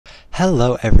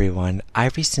Hello everyone, I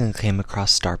recently came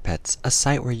across Star Pets, a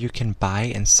site where you can buy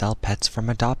and sell pets from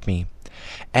Adopt Me.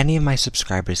 Any of my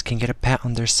subscribers can get a pet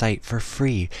on their site for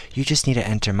free. You just need to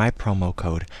enter my promo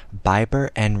code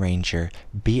BIBERNRANGER,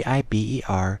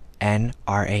 BIBERNRANGER.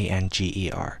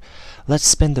 Let's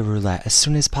spin the roulette as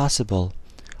soon as possible.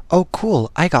 Oh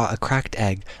cool, I got a cracked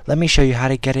egg. Let me show you how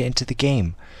to get it into the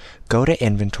game. Go to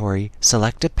Inventory,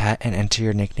 select a pet, and enter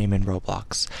your nickname in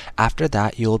Roblox. After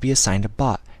that, you will be assigned a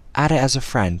bot. Add it as a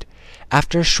friend.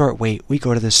 After a short wait, we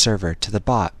go to the server, to the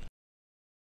bot.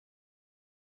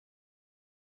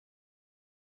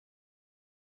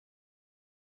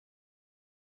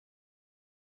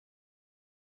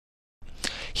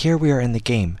 Here we are in the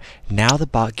game. Now the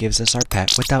bot gives us our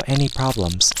pet without any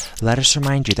problems. Let us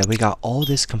remind you that we got all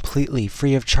this completely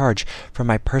free of charge from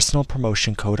my personal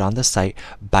promotion code on the site,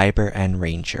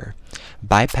 BIBERNRANGER.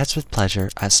 Buy pets with pleasure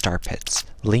at Star Pets.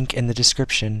 Link in the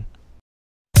description.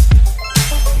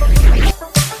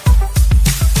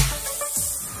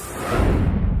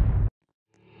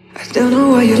 I don't know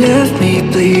why you left me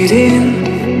bleeding,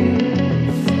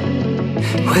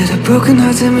 with a broken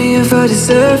heart. Tell me if I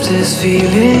deserve this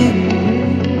feeling.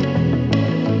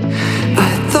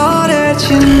 I thought that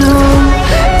you know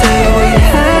that we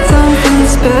had something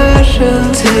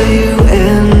special, till you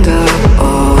end up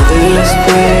all this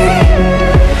way.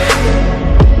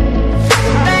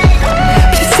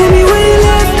 Please tell me why you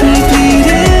left me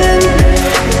bleeding,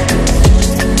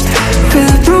 with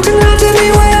a broken heart. Tell me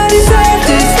why I deserve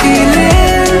this feeling.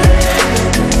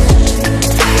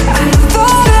 I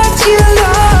thought that you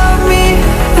loved me,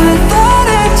 I thought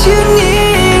that you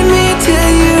need me, till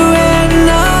you end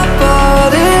up all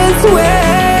this way.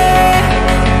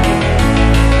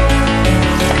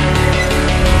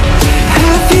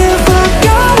 Have you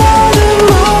forgot all the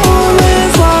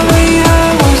moments while we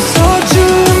had was so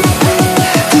true?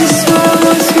 This world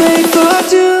was made for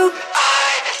two.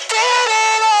 I did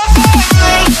it all.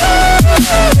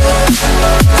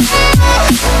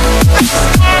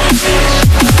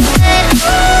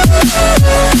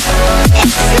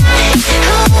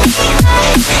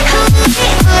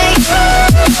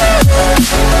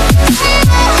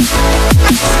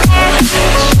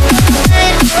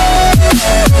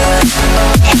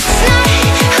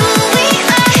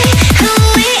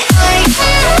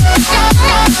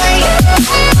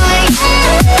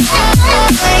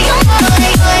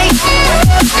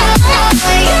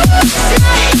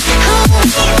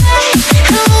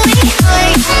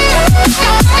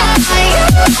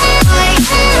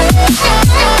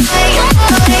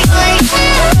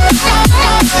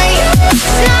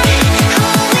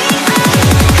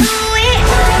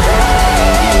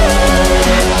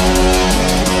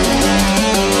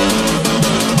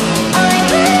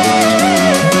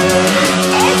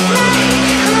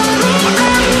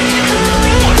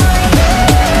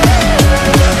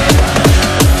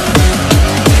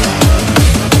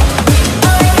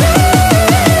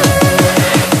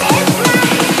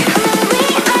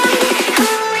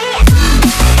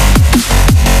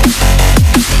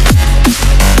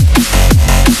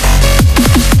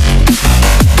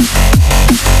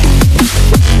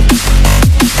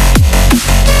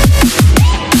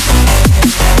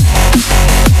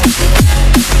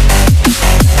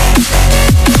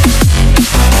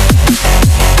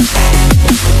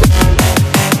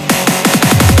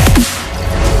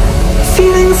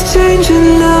 Change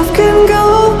and love can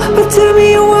go, but tell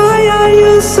me why are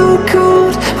you so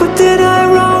cold? What did I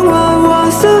wrong? What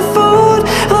was the fault?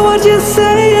 Or what you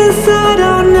say is I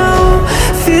don't know.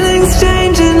 Feelings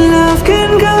change and love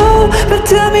can go, but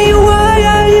tell me why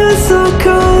are you so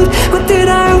cold? What did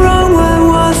I wrong? What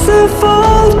was the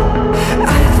fault?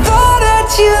 I thought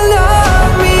that you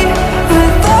loved me, I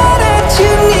thought that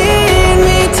you need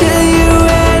me, till you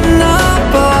end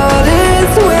up all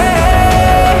this way.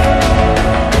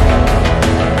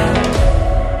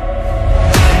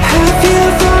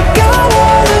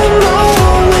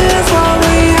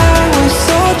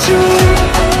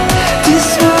 This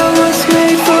world was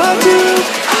made for two.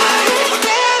 I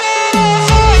did it.